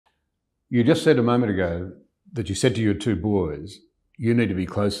You just said a moment ago that you said to your two boys, you need to be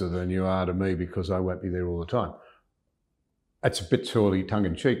closer than you are to me because I won't be there all the time. That's a bit surely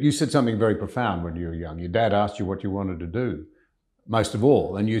tongue-in-cheek. You said something very profound when you were young. Your dad asked you what you wanted to do, most of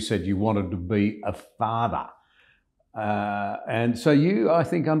all, and you said you wanted to be a father. And so you, I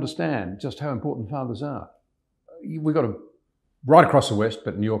think, understand just how important fathers are. We've got right across the West,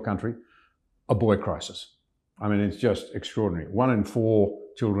 but in your country, a boy crisis. I mean, it's just extraordinary. 1 in 4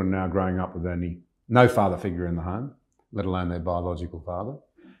 children now growing up with no father figure in the home, let alone their biological father.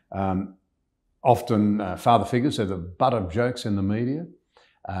 Often father figures are the butt of jokes in the media,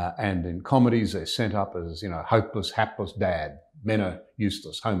 and in comedies they're sent up as, hopeless, hapless dad. Men are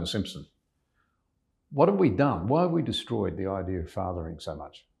useless, Homer Simpson. What have we done? Why have we destroyed the idea of fathering so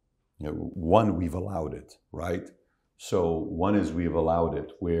much? One, we've allowed it, right? So one is we've allowed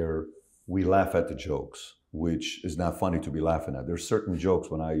it where we laugh at the jokes, which is not funny to be laughing at. There's certain jokes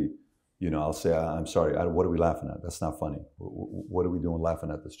when I'll say, I'm sorry, what are we laughing at? That's not funny. What are we doing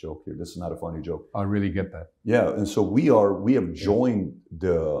laughing at this joke here? This is not a funny joke. I really get that. Yeah, and so we have joined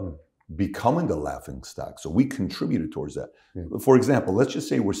becoming the laughing stock. So we contributed towards that. Yeah. For example, let's just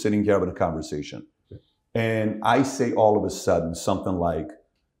say we're sitting here having a conversation. Yeah. And I say all of a sudden something like,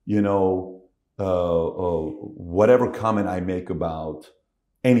 whatever comment I make about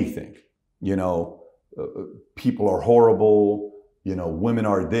anything, people are horrible, women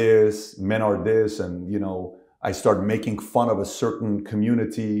are this, men are this, and, I start making fun of a certain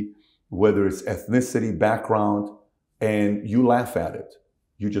community, whether it's ethnicity, background, and you laugh at it.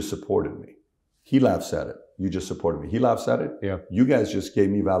 You just supported me. He laughs at it. You just supported me. He laughs at it. Yeah. You guys just gave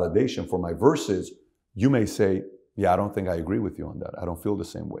me validation for my verses. You may say, yeah, I don't think I agree with you on that. I don't feel the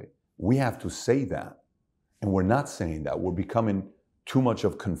same way. We have to say that. And we're not saying that. We're becoming too much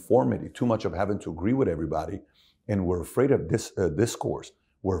of conformity, too much of having to agree with everybody. And we're afraid of this discourse.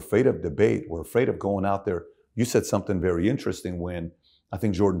 We're afraid of debate. We're afraid of going out there. You said something very interesting when I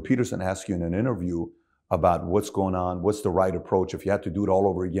think Jordan Peterson asked you in an interview about what's going on, what's the right approach. If you had to do it all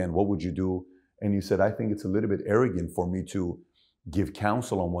over again, what would you do? And you said, I think it's a little bit arrogant for me to give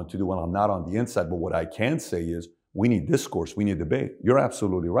counsel on what to do when I'm not on the inside. But what I can say is we need discourse, we need debate. You're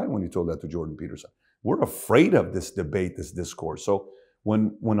absolutely right when you told that to Jordan Peterson. We're afraid of this debate, this discourse. So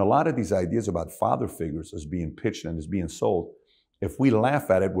when a lot of these ideas about father figures is being pitched and is being sold, if we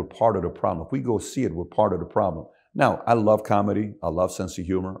laugh at it, we're part of the problem. If we go see it, we're part of the problem. Now, I love comedy. I love sense of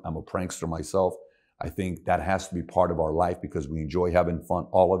humor. I'm a prankster myself. I think that has to be part of our life because we enjoy having fun,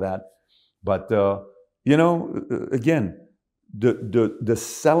 all of that. But, again, the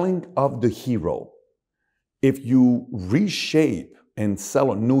selling of the hero, if you reshape and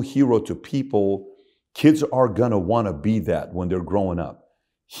sell a new hero to people, kids are going to want to be that when they're growing up.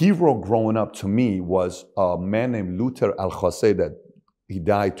 Hero growing up to me was a man named Luther Alhazen that he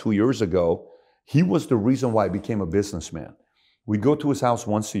died 2 years ago. He was the reason why I became a businessman. We'd go to his house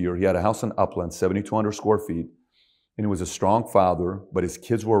once a year. He had a house in Upland, 7,200 square feet. And he was a strong father, but his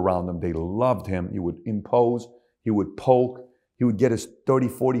kids were around him. They loved him. He would impose. He would poke. He would get his 30,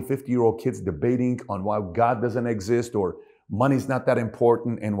 40, 50-year-old kids debating on why God doesn't exist or money's not that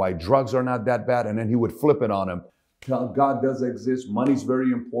important and why drugs are not that bad. And then he would flip it on them. God does exist. Money's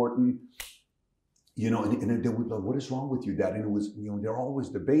very important. And they would like, what is wrong with you, Dad? And it was, they're always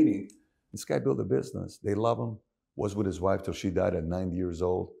debating. This guy built a business. They love him. Was with his wife till she died at 90 years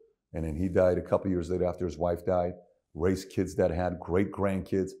old. And then he died a couple years later after his wife died. Raised kids that had great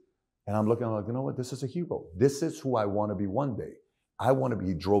grandkids. And I'm looking, I'm like, you know what? This is a hero. This is who I want to be one day. I want to be,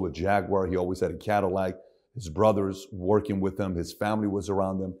 he drove a Jaguar. He always had a Cadillac. His brothers working with him. His family was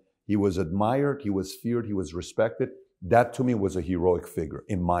around him. He was admired. He was feared. He was respected. That to me was a heroic figure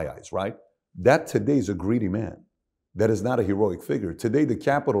in my eyes, right? That today is a greedy man. That is not a heroic figure. Today, the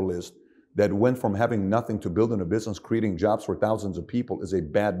capitalist that went from having nothing to building a business, creating jobs for thousands of people is a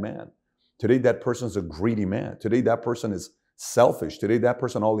bad man. Today, that person is a greedy man. Today, that person is selfish. Today, that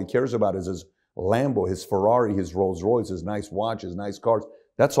person, all he cares about is his Lambo, his Ferrari, his Rolls Royce, his nice watch, his nice cars.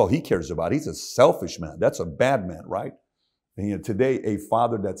 That's all he cares about. He's a selfish man. That's a bad man, right? And today, a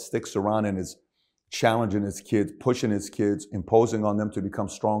father that sticks around and is challenging his kids, pushing his kids, imposing on them to become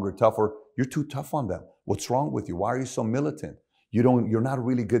stronger, tougher. You're too tough on them. What's wrong with you? Why are you so militant? You're not a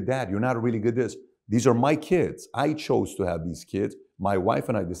really good dad. You're not a really good this. These are my kids. I chose to have these kids. My wife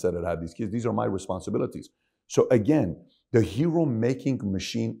and I decided to have these kids. These are my responsibilities. So again, the hero-making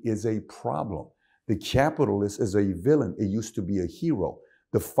machine is a problem. The capitalist is a villain. It used to be a hero.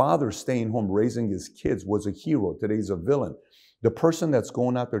 The father staying home raising his kids was a hero. Today he's a villain. The person that's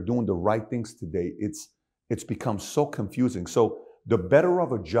going out there doing the right things today, it's become so confusing. So the better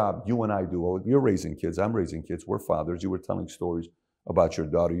of a job you and I do, well, you're raising kids, I'm raising kids, we're fathers, you were telling stories. about your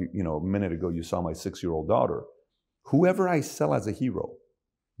daughter. A minute ago, you saw my 6-year-old daughter. Whoever I sell as a hero,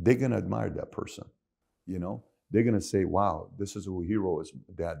 they're going to admire that person. They're going to say, wow, this is who a hero is.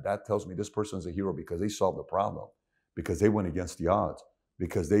 That tells me this person is a hero because they solved the problem, because they went against the odds,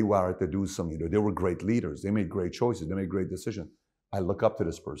 because they wanted to do something. They were great leaders. They made great choices. They made great decisions. I look up to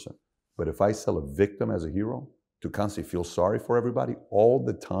this person. But if I sell a victim as a hero to constantly feel sorry for everybody all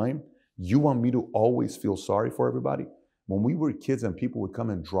the time, you want me to always feel sorry for everybody? When we were kids and people would come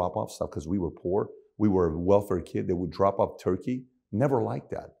and drop off stuff because we were poor, we were a welfare kid, they would drop off turkey. Never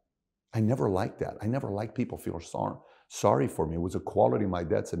liked that. I never liked that. I never liked people feel sorry for me. It was a quality my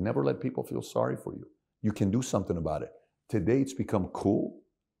dad said, never let people feel sorry for you. You can do something about it. Today, it's become cool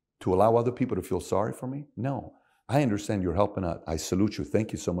to allow other people to feel sorry for me. No, I understand you're helping out. I salute you.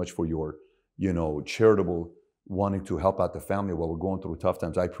 Thank you so much for your, charitable wanting to help out the family while we're going through tough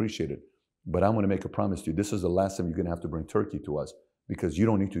times. I appreciate it. But I'm going to make a promise to you. This is the last time you're going to have to bring turkey to us, because you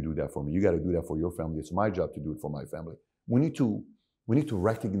don't need to do that for me. You got to do that for your family. It's my job to do it for my family. We need to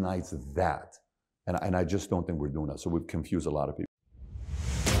recognize that. And I just don't think we're doing that. So we've confused a lot of people.